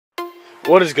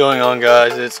What is going on,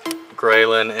 guys? It's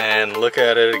Graylin, and look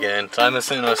at it again. Simon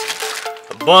sent us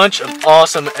a bunch of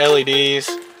awesome LEDs,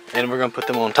 and we're gonna put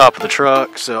them on top of the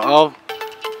truck. So I'll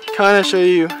kind of show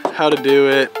you how to do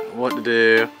it, what to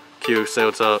do. Q, say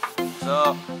what's up. What's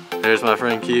up? There's my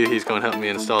friend Q. He's going to help me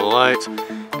install the lights.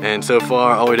 And so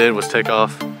far, all we did was take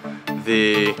off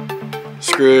the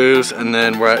screws, and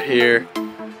then right here.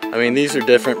 I mean, these are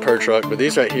different per truck, but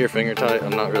these right here, finger tight.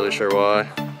 I'm not really sure why.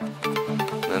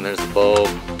 And there's the bulb.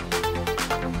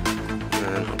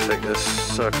 And I'll take this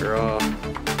sucker off.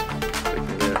 We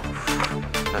can get,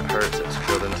 that hurts, it's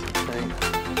drilled into the thing.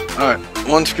 Alright,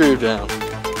 one screw down.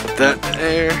 Put that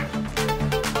there.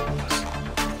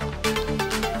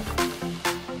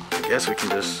 I guess we can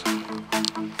just,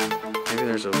 maybe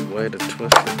there's a way to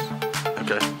twist this.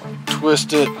 Okay,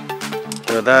 twist it,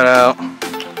 throw that out.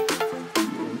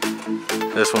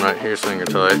 This one right here is finger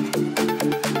tight.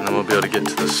 And then we'll be able to get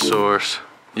to the source.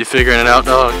 You figuring it out,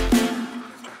 dog? Cool,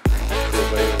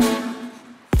 baby.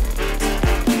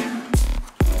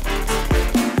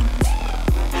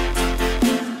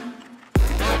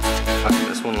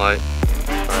 This one light.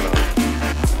 Right off.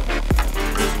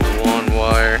 There's one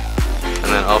wire. And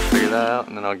then I'll figure that out,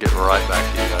 and then I'll get right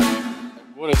back to you guys.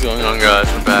 What is going on, guys?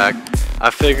 We're back. I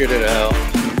figured it out.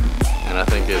 And I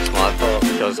think it's my fault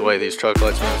because the way these truck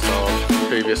lights were installed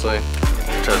previously,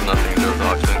 which has nothing to do with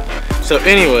Auxbeam. So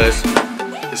anyways,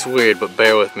 it's weird, but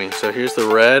bear with me. So here's the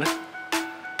red,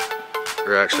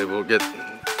 or actually we'll get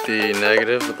the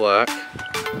negative, the black,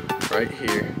 right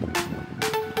here.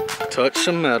 Touch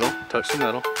some metal,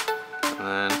 and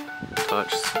then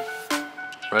touch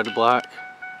red to black,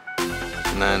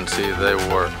 and then see they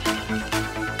work.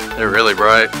 They're really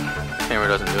bright. The camera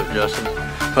doesn't do it justice,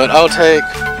 but I'll take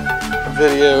a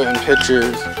video and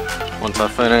pictures once I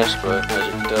finish. But as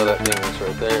you can tell, that thing is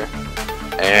right there.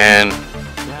 And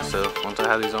yeah, so once I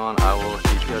have these on, I will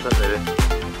keep you guys updated.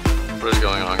 What is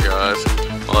going on, guys?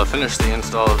 Well, I finished the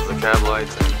install of the cab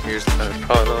lights, and here's the finished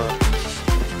product.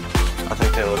 I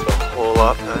think they look a whole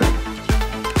lot better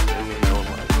than the old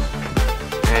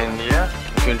lights. And yeah,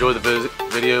 if you enjoyed the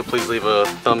video, please leave a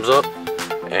thumbs up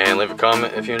and leave a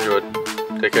comment if you enjoyed.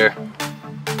 Take care.